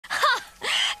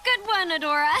fun,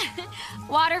 Adora.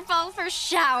 Waterfall for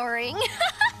showering.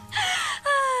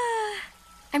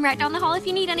 I'm right down the hall if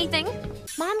you need anything.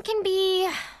 Mom can be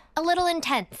a little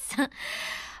intense.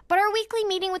 But our weekly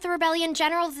meeting with the Rebellion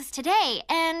Generals is today,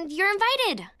 and you're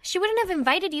invited. She wouldn't have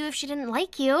invited you if she didn't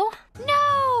like you.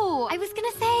 No! I was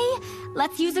gonna say,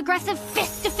 let's use aggressive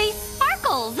fist-to-face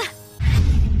sparkles.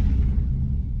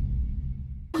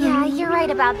 Yeah, you're right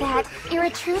about that. You're a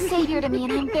true savior to me,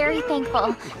 and I'm very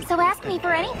thankful. So ask me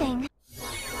for anything.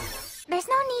 There's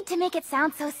no need to make it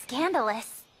sound so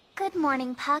scandalous. Good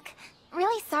morning, Puck.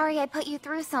 Really sorry I put you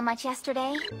through so much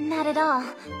yesterday. Not at all.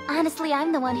 Honestly,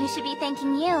 I'm the one who should be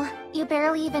thanking you. You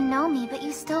barely even know me, but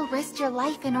you still risked your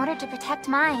life in order to protect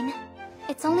mine.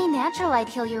 It's only natural I'd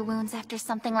heal your wounds after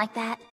something like that.